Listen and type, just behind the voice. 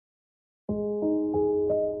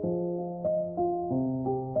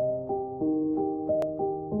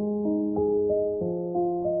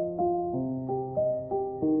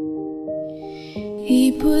He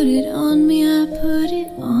put it on me, I put it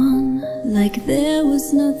on, like there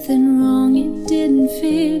was nothing wrong. It didn't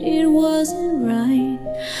fit, it wasn't right,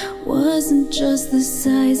 wasn't just the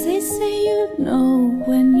size. They say you'd know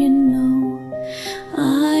when you know.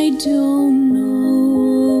 I don't know.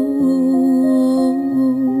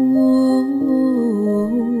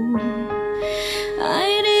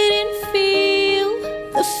 I didn't feel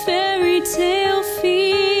the fairy tale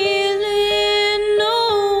feeling, no.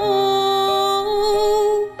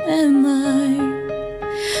 Am I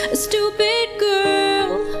a stupid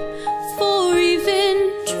girl for even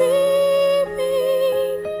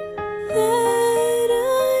dreaming that I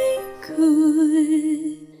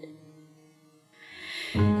could?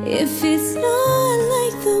 If it's not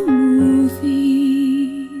like the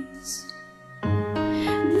movies,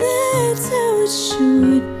 that's how it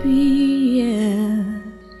should be, yeah.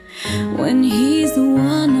 When he's the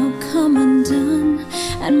one, I'll come undone,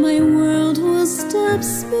 and my world will stop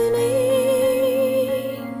spinning.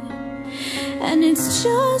 And it's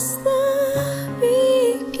just the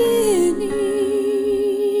beginning,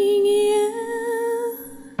 yeah.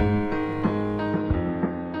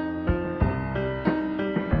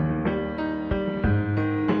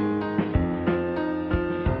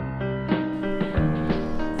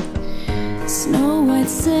 Snow White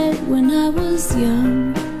said when I was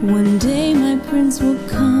young, one day my prince will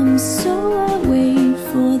come, so I wait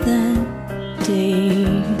for that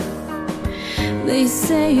day. They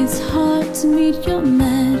say it's hard to meet your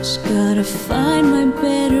match, gotta find my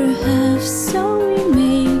better half, so we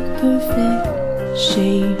make perfect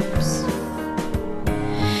shapes.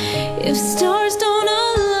 If stars don't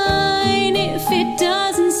align, if it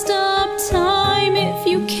doesn't stop time, if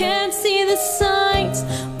you can't see the signs,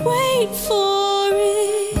 wait for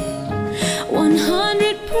it.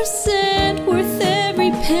 100% worth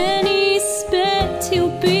every penny spent.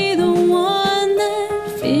 He'll be the one that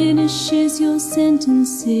finishes your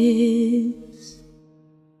sentences.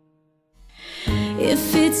 If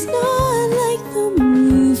it's not like the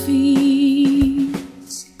movies,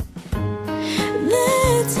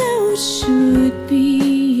 that's how it should be,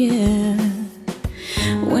 yeah.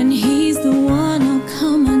 When he's the one, I'll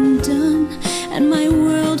come undone, and my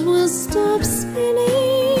world will stop spinning.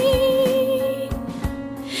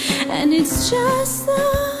 And it's just the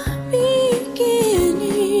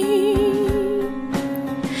beginning.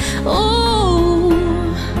 Oh,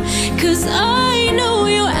 'cause I know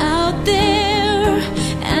you're out there,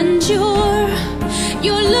 and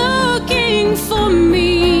you're looking for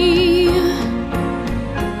me.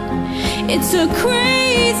 It's a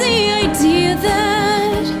crazy idea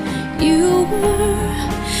that you were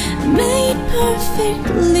made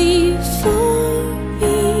perfectly for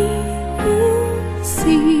me, you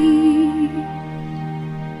see.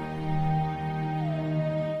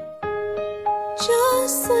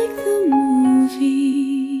 Just like the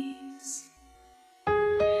movies,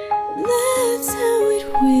 that's how it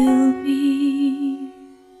will be.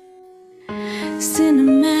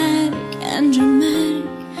 Cinematic and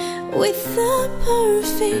dramatic, with the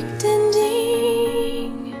perfect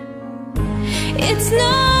ending. It's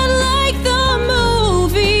not like the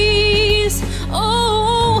movies,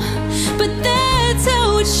 oh, but that's how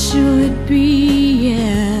it should be,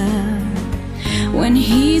 yeah. When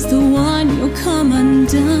he's the one, you'll come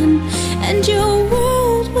undone, and your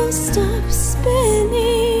world will stop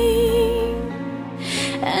spinning.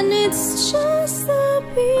 And it's just the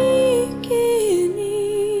beginning.